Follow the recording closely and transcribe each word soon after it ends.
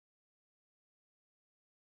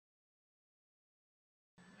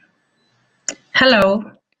Hello,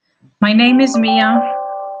 my name is Mia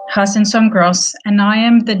Hassan-Gross, and I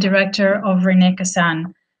am the director of Rene,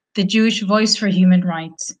 Cassin, the Jewish Voice for Human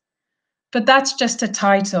Rights. But that's just a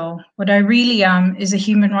title. What I really am is a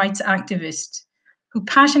human rights activist who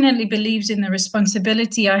passionately believes in the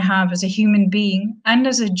responsibility I have as a human being and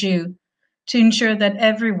as a Jew to ensure that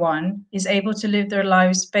everyone is able to live their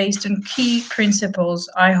lives based on key principles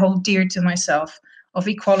I hold dear to myself of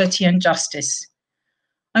equality and justice.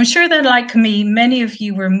 I'm sure that, like me, many of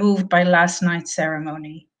you were moved by last night's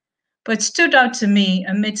ceremony. What stood out to me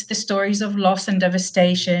amidst the stories of loss and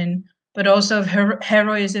devastation, but also of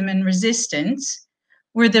heroism and resistance,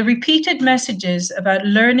 were the repeated messages about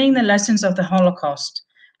learning the lessons of the Holocaust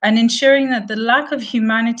and ensuring that the lack of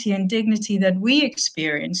humanity and dignity that we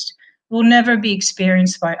experienced will never be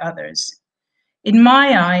experienced by others. In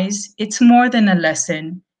my eyes, it's more than a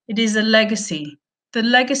lesson. It is a legacy, the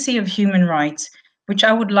legacy of human rights, which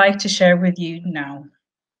I would like to share with you now.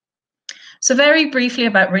 So very briefly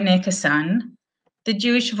about Rene Cassin, the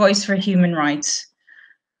Jewish Voice for Human Rights.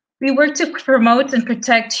 We work to promote and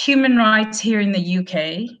protect human rights here in the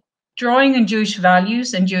UK, drawing on Jewish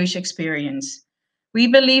values and Jewish experience. We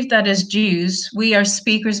believe that as Jews, we are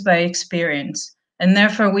speakers by experience, and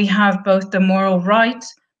therefore we have both the moral right,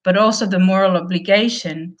 but also the moral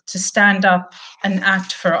obligation to stand up and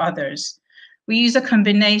act for others. We use a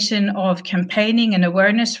combination of campaigning and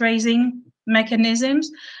awareness raising mechanisms,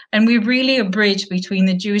 and we really a bridge between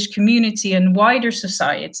the Jewish community and wider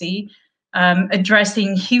society,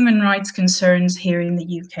 addressing human rights concerns here in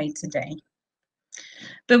the UK today.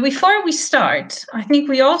 But before we start, I think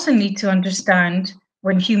we also need to understand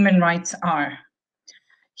what human rights are.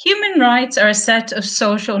 Human rights are a set of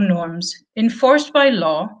social norms enforced by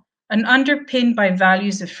law and underpinned by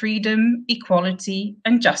values of freedom, equality,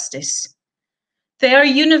 and justice. They are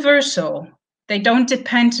universal. They don't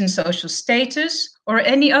depend on social status or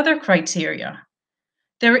any other criteria.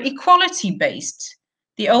 They're equality-based.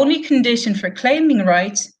 The only condition for claiming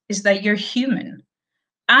rights is that you're human.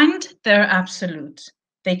 And they're absolute.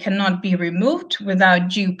 They cannot be removed without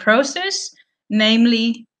due process,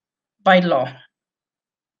 namely by law.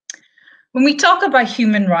 When we talk about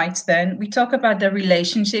human rights, then, we talk about the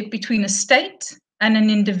relationship between a state and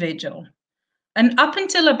an individual. And up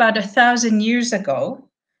until about 1,000 years ago,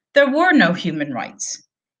 there were no human rights,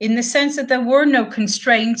 in the sense that there were no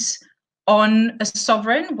constraints on a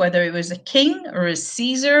sovereign, whether it was a king or a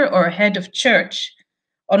Caesar or a head of church,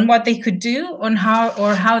 on what they could do, on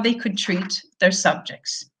how they could treat their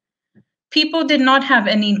subjects. People did not have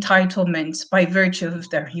any entitlements by virtue of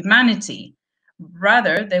their humanity.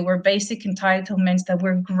 Rather, they were basic entitlements that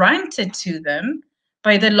were granted to them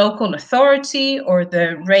by the local authority or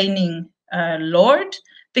the reigning lord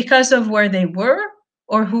because of where they were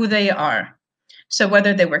or who they are. So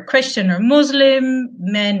whether they were Christian or Muslim,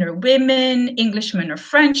 men or women, Englishmen or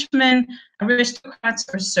Frenchmen, aristocrats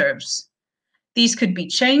or serfs. These could be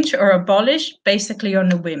changed or abolished basically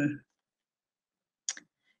on a whim.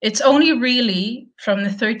 It's only really from the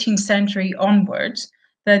 13th century onwards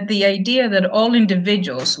that the idea that all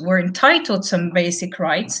individuals were entitled to some basic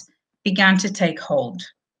rights began to take hold.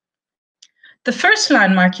 The first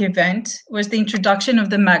landmark event was the introduction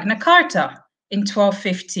of the Magna Carta in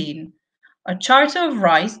 1215, a charter of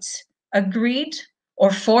rights agreed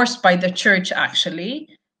or forced by the church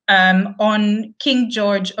actually on King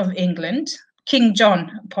John of England.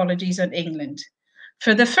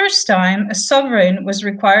 For the first time, a sovereign was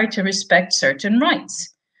required to respect certain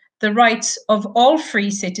rights, the rights of all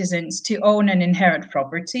free citizens to own and inherit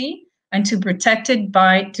property and to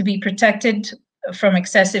be protected from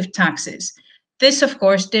excessive taxes. This, of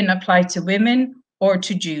course, didn't apply to women or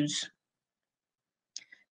to Jews.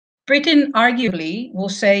 Britain arguably will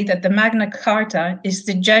say that the Magna Carta is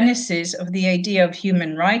the genesis of the idea of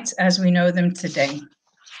human rights as we know them today.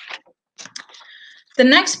 The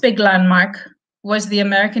next big landmark was the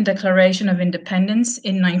American Declaration of Independence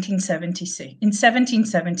in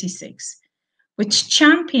 1776, which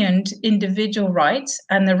championed individual rights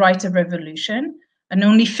and the right of revolution, and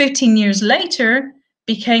only 15 years later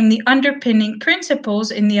became the underpinning principles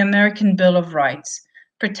in the American Bill of Rights,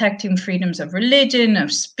 protecting freedoms of religion,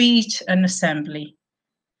 of speech, and assembly.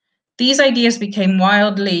 These ideas became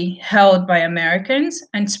widely held by Americans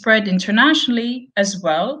and spread internationally as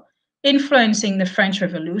well, influencing the French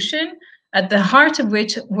Revolution, at the heart of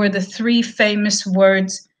which were the three famous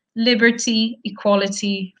words, liberty,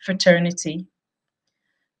 equality, fraternity.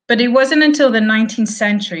 But it wasn't until the 19th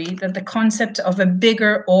century that the concept of a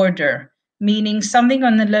bigger order, meaning something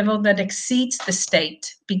on the level that exceeds the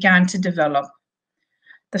state, began to develop.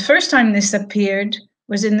 The first time this appeared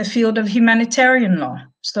was in the field of humanitarian law,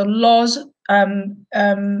 so laws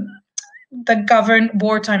that govern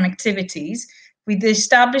wartime activities, with the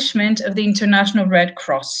establishment of the International Red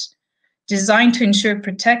Cross, designed to ensure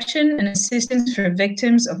protection and assistance for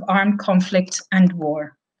victims of armed conflict and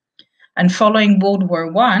war. And following World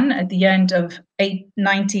War I, at the end of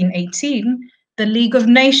 1918, the League of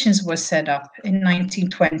Nations was set up in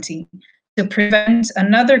 1920 to prevent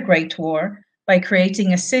another Great War by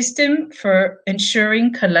creating a system for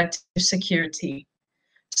ensuring collective security.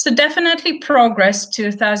 So definitely progress to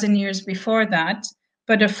 1,000 years before that,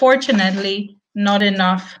 but unfortunately not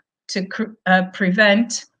enough to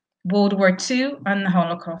prevent World War II and the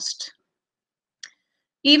Holocaust.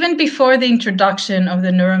 Even before the introduction of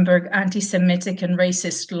the Nuremberg anti-Semitic and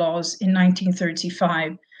racist laws in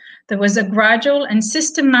 1935, there was a gradual and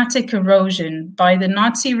systematic erosion by the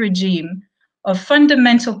Nazi regime of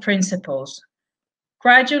fundamental principles,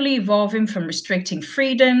 gradually evolving from restricting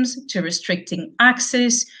freedoms to restricting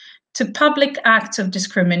access to public acts of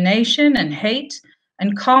discrimination and hate,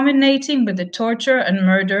 and culminating with the torture and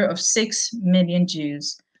murder of 6 million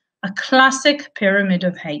Jews, a classic pyramid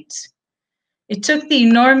of hate. It took the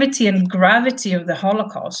enormity and gravity of the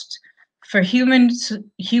Holocaust for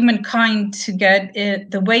humankind to get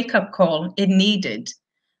the wake-up call it needed,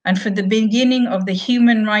 and for the beginning of the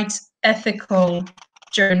human rights ethical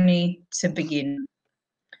journey to begin.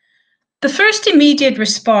 The first immediate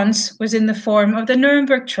response was in the form of the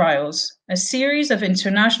Nuremberg trials, a series of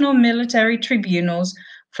international military tribunals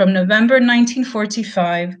from November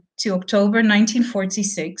 1945 to October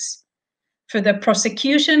 1946 for the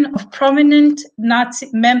prosecution of prominent Nazi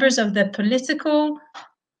members of the political,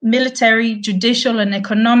 military, judicial, and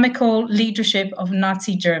economical leadership of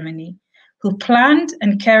Nazi Germany, who planned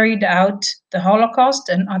and carried out the Holocaust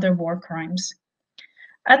and other war crimes.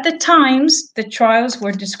 At the times, the trials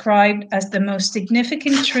were described as the most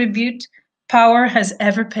significant tribute power has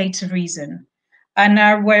ever paid to reason, and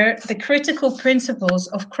are where the critical principles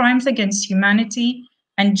of crimes against humanity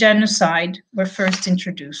and genocide were first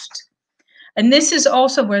introduced. And this is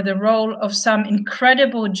also where the role of some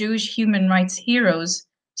incredible Jewish human rights heroes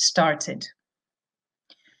started.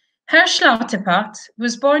 Herz Lauterpacht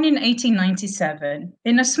was born in 1897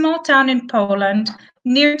 in a small town in Poland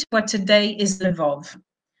near to what today is Lvov.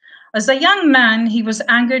 As a young man, he was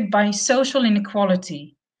angered by social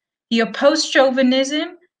inequality. He opposed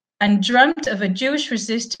chauvinism and dreamt of a Jewish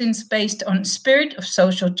resistance based on a spirit of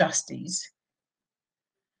social justice.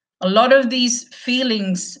 A lot of these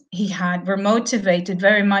feelings he had were motivated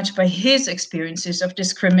very much by his experiences of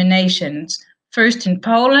discriminations, first in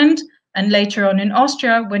Poland and later on in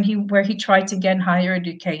Austria, where he tried to get higher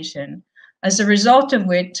education. As a result of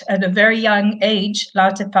which, at a very young age,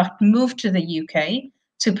 Lauterpacht moved to the UK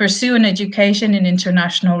to pursue an education in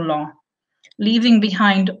international law, leaving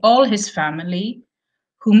behind all his family,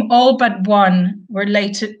 whom all but one were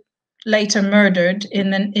later murdered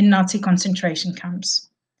in Nazi concentration camps.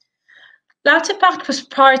 Lauterpacht was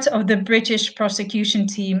part of the British prosecution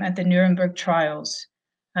team at the Nuremberg trials.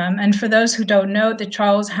 And for those who don't know, the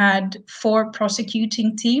trials had 4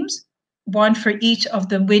 prosecuting teams, one for each of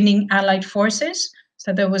the winning Allied forces.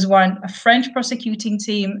 So there was a French prosecuting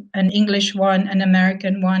team, an English one, an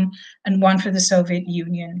American one, and one for the Soviet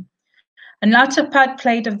Union. And Lauterpacht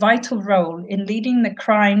played a vital role in leading the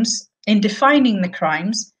crimes, in defining the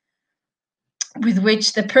crimes with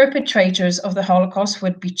which the perpetrators of the Holocaust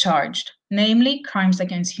would be charged, namely crimes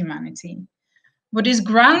against humanity. What is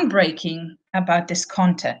groundbreaking about this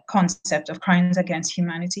concept of crimes against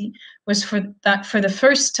humanity was that for the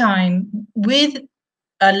first time, with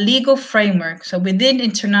a legal framework, so within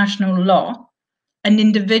international law, an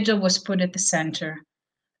individual was put at the center,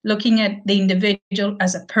 looking at the individual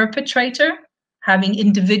as a perpetrator, having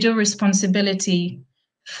individual responsibility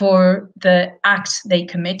for the acts they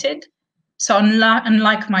committed. So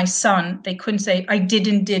unlike my son, they couldn't say, I did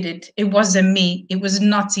it, it wasn't me, it was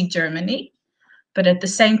Nazi Germany. But at the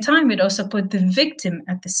same time, it also put the victim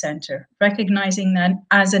at the center, recognizing that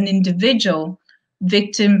as an individual,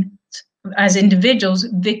 victims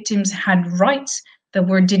had rights that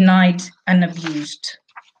were denied and abused.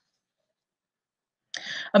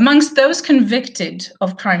 Amongst those convicted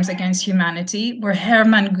of crimes against humanity were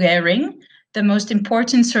Hermann Göring, the most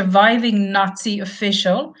important surviving Nazi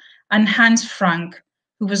official, and Hans Frank,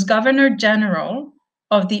 who was Governor General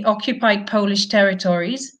of the occupied Polish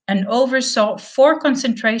territories and oversaw 4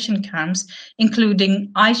 concentration camps,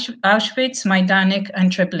 including Auschwitz, Majdanek,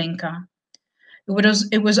 and Treblinka.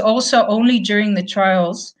 It was also only during the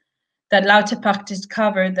trials that Lauterpacht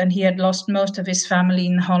discovered that he had lost most of his family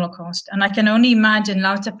in the Holocaust. And I can only imagine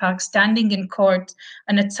Lauterpacht standing in court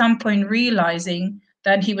and at some point realizing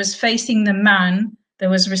that he was facing the man that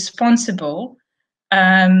was responsible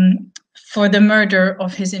for the murder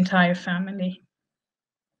of his entire family.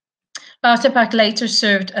 Lauterpacht later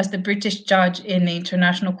served as the British judge in the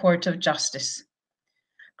International Court of Justice.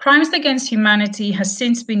 Crimes against humanity has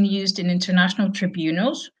since been used in international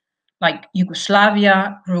tribunals like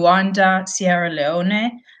Yugoslavia, Rwanda, Sierra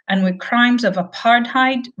Leone, and where crimes of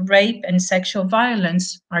apartheid, rape, and sexual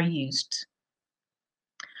violence are used.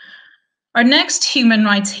 Our next human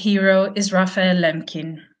rights hero is Raphael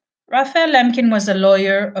Lemkin. Raphael Lemkin was a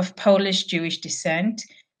lawyer of Polish Jewish descent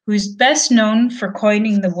who is best known for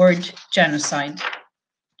coining the word genocide.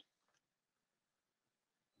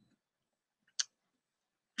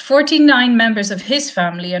 49 members of his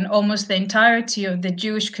family and almost the entirety of the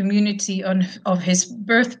Jewish community of his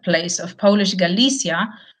birthplace of Polish Galicia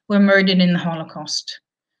were murdered in the Holocaust.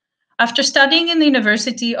 After studying in the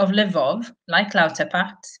University of Lvov, like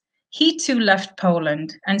Lauterpacht, he too left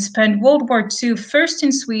Poland and spent World War II first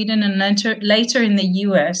in Sweden and later in the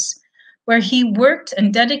US, where he worked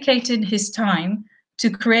and dedicated his time to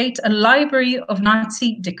create a library of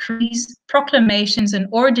Nazi decrees, proclamations, and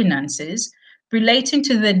ordinances relating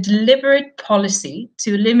to the deliberate policy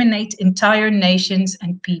to eliminate entire nations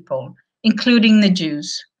and people, including the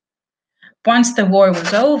Jews. Once the war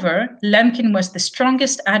was over, Lemkin was the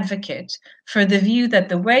strongest advocate for the view that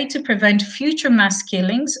the way to prevent future mass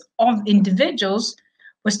killings of individuals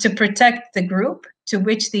was to protect the group to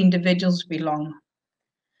which the individuals belong.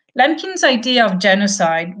 Lemkin's idea of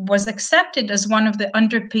genocide was accepted as one of the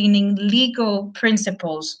underpinning legal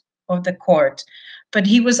principles of the court, but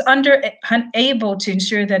he was unable to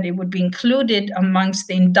ensure that it would be included amongst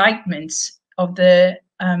the indictments of the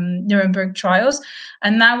Nuremberg trials.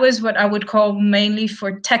 And that was what I would call mainly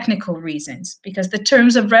for technical reasons, because the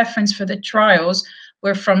terms of reference for the trials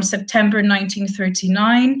were from September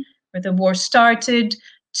 1939, where the war started,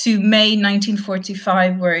 to May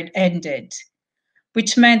 1945, where it ended,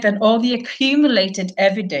 which meant that all the accumulated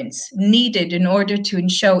evidence needed in order to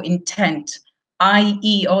show intent,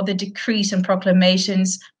 i.e. all the decrees and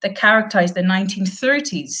proclamations that characterized the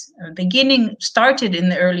 1930s, started in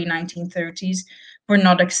the early 1930s, were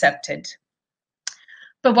not accepted.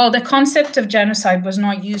 But while the concept of genocide was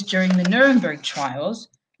not used during the Nuremberg trials,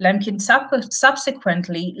 Lemkin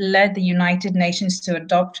subsequently led the United Nations to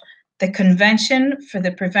adopt the Convention for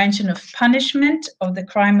the Prevention of Punishment of the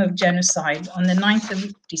Crime of Genocide on the 9th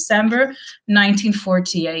of December,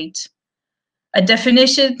 1948. A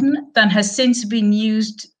definition that has since been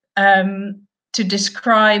used to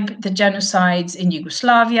describe the genocides in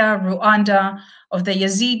Yugoslavia, Rwanda, of the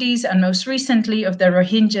Yazidis, and most recently of the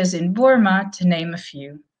Rohingyas in Burma, to name a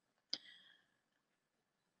few.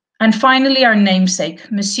 And finally, our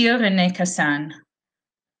namesake, Monsieur Rene Cassin,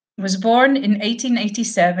 was born in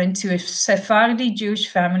 1887 to a Sephardi Jewish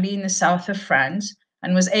family in the south of France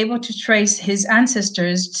and was able to trace his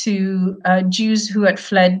ancestors to Jews who had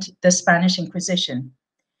fled the Spanish Inquisition.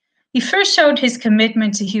 He first showed his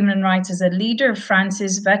commitment to human rights as a leader of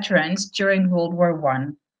France's veterans during World War I.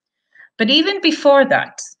 But even before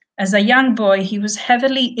that, as a young boy, he was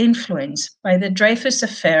heavily influenced by the Dreyfus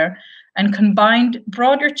Affair and combined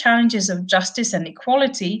broader challenges of justice and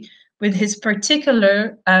equality with his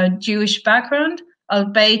particular Jewish background,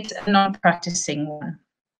 albeit a non-practicing one.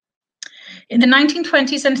 In the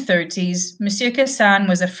 1920s and 30s, Monsieur Cassin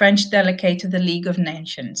was a French delegate to the League of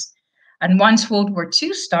Nations. And once World War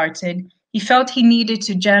II started, he felt he needed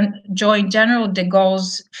to join General de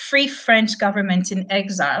Gaulle's Free French Government in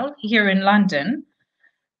Exile here in London,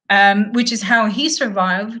 which is how he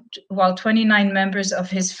survived while 29 members of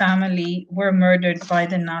his family were murdered by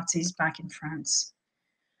the Nazis back in France.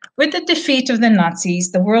 With the defeat of the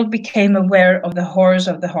Nazis, the world became aware of the horrors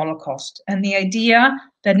of the Holocaust and the idea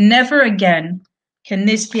that never again can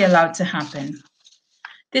this be allowed to happen.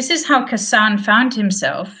 This is how Cassin found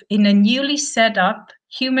himself in a newly set up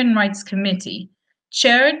Human Rights Committee,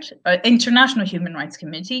 International Human Rights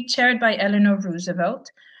Committee, chaired by Eleanor Roosevelt,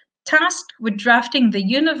 tasked with drafting the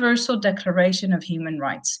Universal Declaration of Human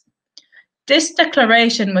Rights. This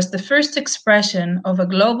declaration was the first expression of a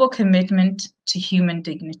global commitment to human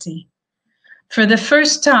dignity. For the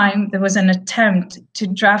first time, there was an attempt to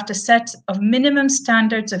draft a set of minimum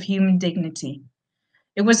standards of human dignity.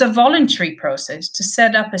 It was a voluntary process to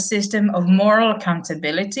set up a system of moral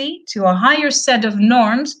accountability to a higher set of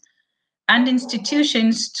norms and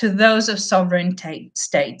institutions to those of sovereign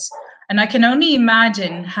states. And I can only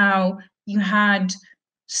imagine how you had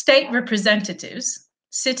state representatives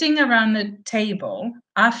sitting around the table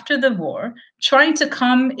after the war, trying to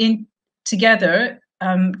come in together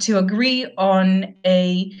to agree on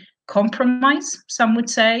a compromise, some would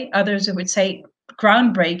say, others would say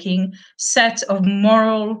groundbreaking set of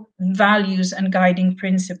moral values and guiding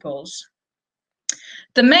principles.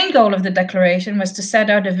 The main goal of the declaration was to set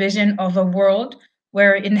out a vision of a world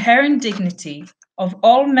where inherent dignity of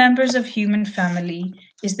all members of human family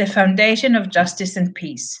is the foundation of justice and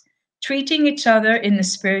peace, treating each other in the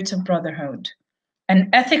spirit of brotherhood. An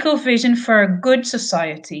ethical vision for a good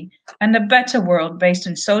society and a better world based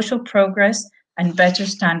on social progress and better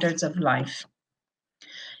standards of life.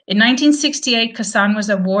 In 1968, Cassin was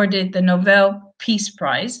awarded the Nobel Peace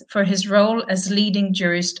Prize for his role as leading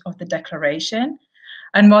jurist of the declaration.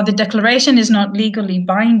 And while the declaration is not legally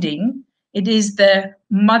binding, it is the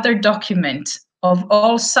mother document of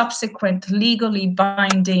all subsequent legally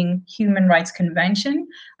binding human rights convention,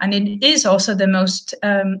 and it is also the most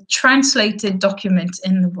translated document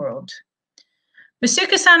in the world. Monsieur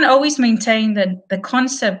Cassin always maintained that the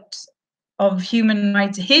concept of human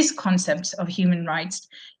rights, his concepts of human rights,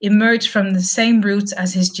 emerged from the same roots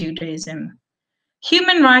as his Judaism.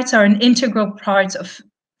 Human rights are an integral part of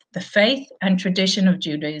the faith and tradition of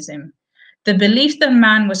Judaism. The belief that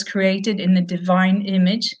man was created in the divine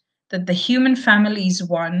image, that the human family is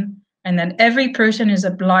one, and that every person is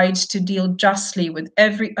obliged to deal justly with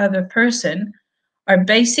every other person are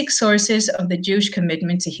basic sources of the Jewish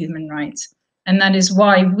commitment to human rights. And that is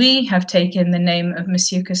why we have taken the name of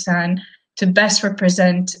Monsieur Cassin to best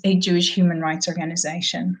represent a Jewish human rights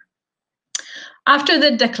organization. After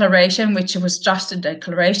the declaration, which was just a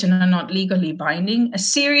declaration and not legally binding, a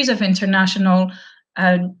series of international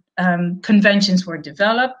conventions were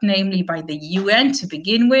developed, namely by the UN to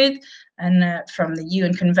begin with, and from the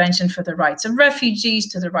UN Convention for the Rights of Refugees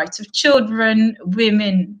to the rights of children,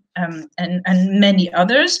 women, and many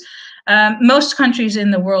others. Most countries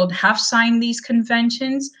in the world have signed these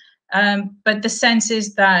conventions, but the sense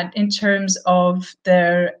is that in terms of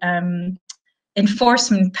their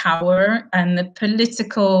enforcement power and the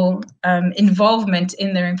political involvement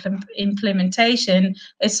in their implementation,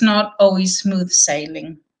 it's not always smooth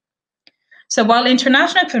sailing. So while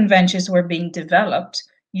international conventions were being developed,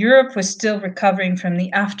 Europe was still recovering from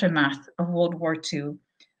the aftermath of World War II.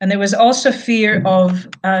 And there was also fear of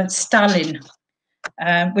Stalin,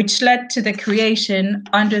 which led to the creation,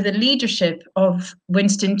 under the leadership of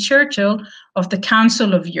Winston Churchill, of the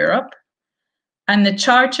Council of Europe, and the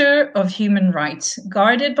Charter of Human Rights,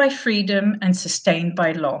 guarded by freedom and sustained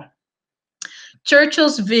by law.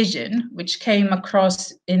 Churchill's vision, which came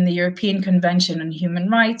across in the European Convention on Human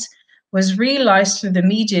Rights, was realized through the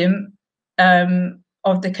medium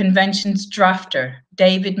of the convention's drafter,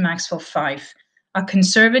 David Maxwell Fyfe, a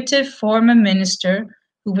conservative former minister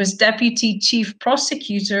who was deputy chief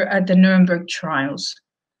prosecutor at the Nuremberg trials.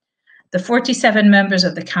 The 47 members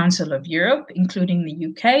of the Council of Europe, including the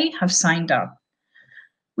UK, have signed up.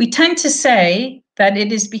 We tend to say that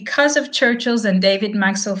it is because of Churchill's and David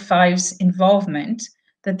Maxwell Fyfe's involvement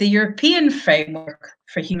that the European framework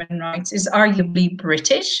for human rights is arguably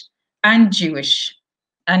British and Jewish,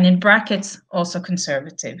 and in brackets, also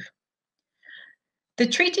conservative. The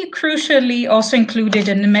treaty crucially also included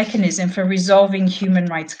a mechanism for resolving human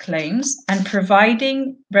rights claims and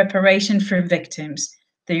providing reparation for victims,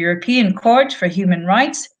 the European Court for Human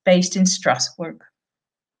Rights based in Strasbourg.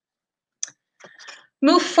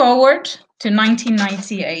 Move forward to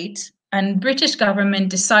 1998, and British government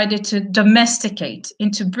decided to domesticate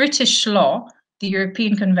into British law the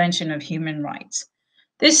European Convention of Human Rights.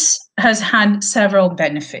 This has had several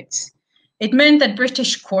benefits. It meant that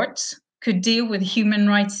British courts could deal with human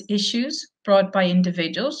rights issues brought by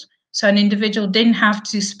individuals. So an individual didn't have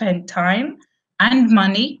to spend time and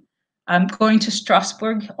money going to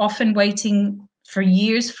Strasbourg, often waiting for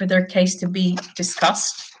years for their case to be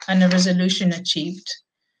discussed and a resolution achieved.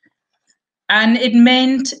 And it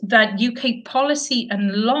meant that UK policy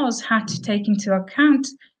and laws had to take into account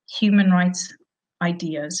human rights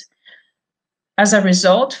ideas. As a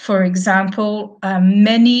result, for example,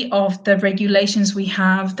 many of the regulations we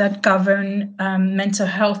have that govern mental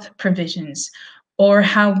health provisions, or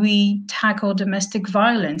how we tackle domestic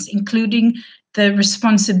violence, including the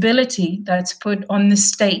responsibility that's put on the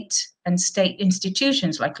state and state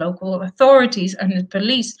institutions like local authorities and the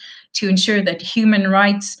police to ensure that human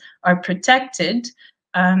rights are protected,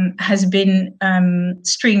 has been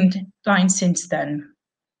streamlined since then.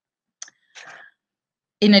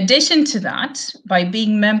 In addition to that, by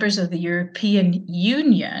being members of the European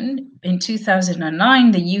Union, in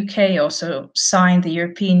 2009, the UK also signed the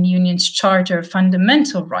European Union's Charter of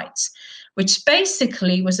Fundamental Rights, which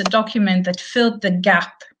basically was a document that filled the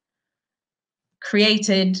gap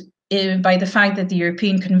created by the fact that the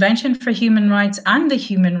European Convention for Human Rights and the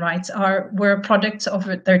human rights were products of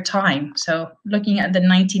their time. So looking at the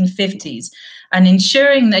 1950s and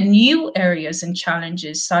ensuring that new areas and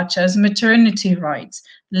challenges such as maternity rights,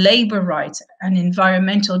 labor rights, and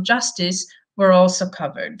environmental justice were also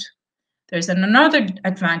covered. There's another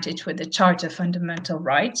advantage with the Charter of Fundamental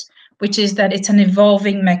Rights, which is that it's an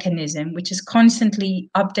evolving mechanism, which is constantly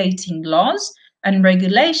updating laws and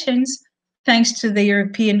regulations thanks to the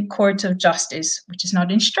European Court of Justice, which is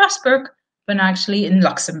not in Strasbourg, but actually in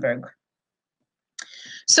Luxembourg.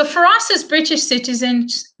 So for us as British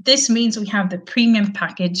citizens, this means we have the premium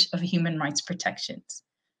package of human rights protections.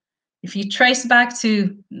 If you trace back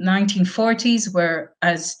to 1940s, where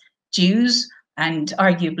as Jews and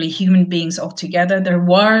arguably human beings altogether, there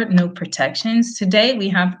were no protections. Today we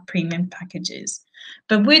have premium packages.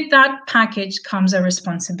 But with that package comes a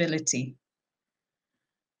responsibility.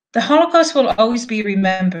 The Holocaust will always be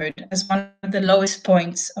remembered as one of the lowest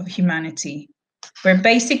points of humanity, where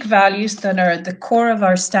basic values that are at the core of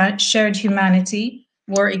our shared humanity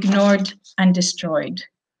were ignored and destroyed.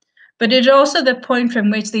 But it is also the point from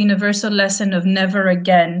which the universal lesson of never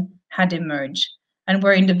again had emerged, and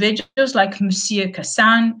where individuals like Monsieur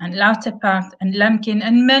Cassin and Lauterpacht and Lemkin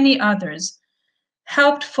and many others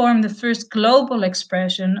helped form the first global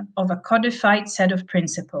expression of a codified set of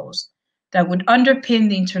principles that would underpin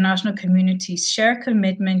the international community's shared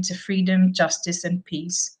commitment to freedom, justice, and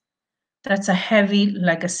peace. That's a heavy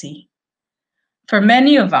legacy. For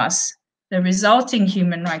many of us, the resulting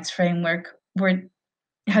human rights framework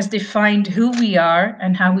has defined who we are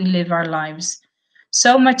and how we live our lives.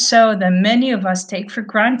 So much so that many of us take for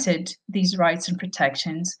granted these rights and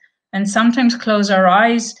protections and sometimes close our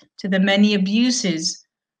eyes to the many abuses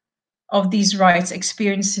of these rights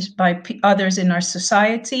experienced by others in our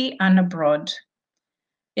society and abroad.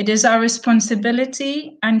 It is our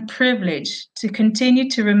responsibility and privilege to continue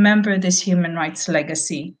to remember this human rights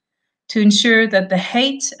legacy, to ensure that the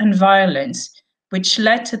hate and violence which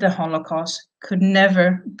led to the Holocaust could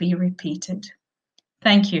never be repeated.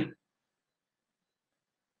 Thank you.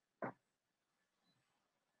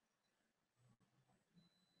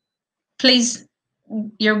 Please,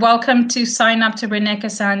 you're welcome to sign up to Rene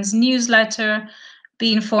Cassin's newsletter,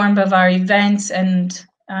 be informed of our events, and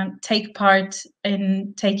take part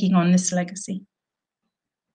in taking on this legacy.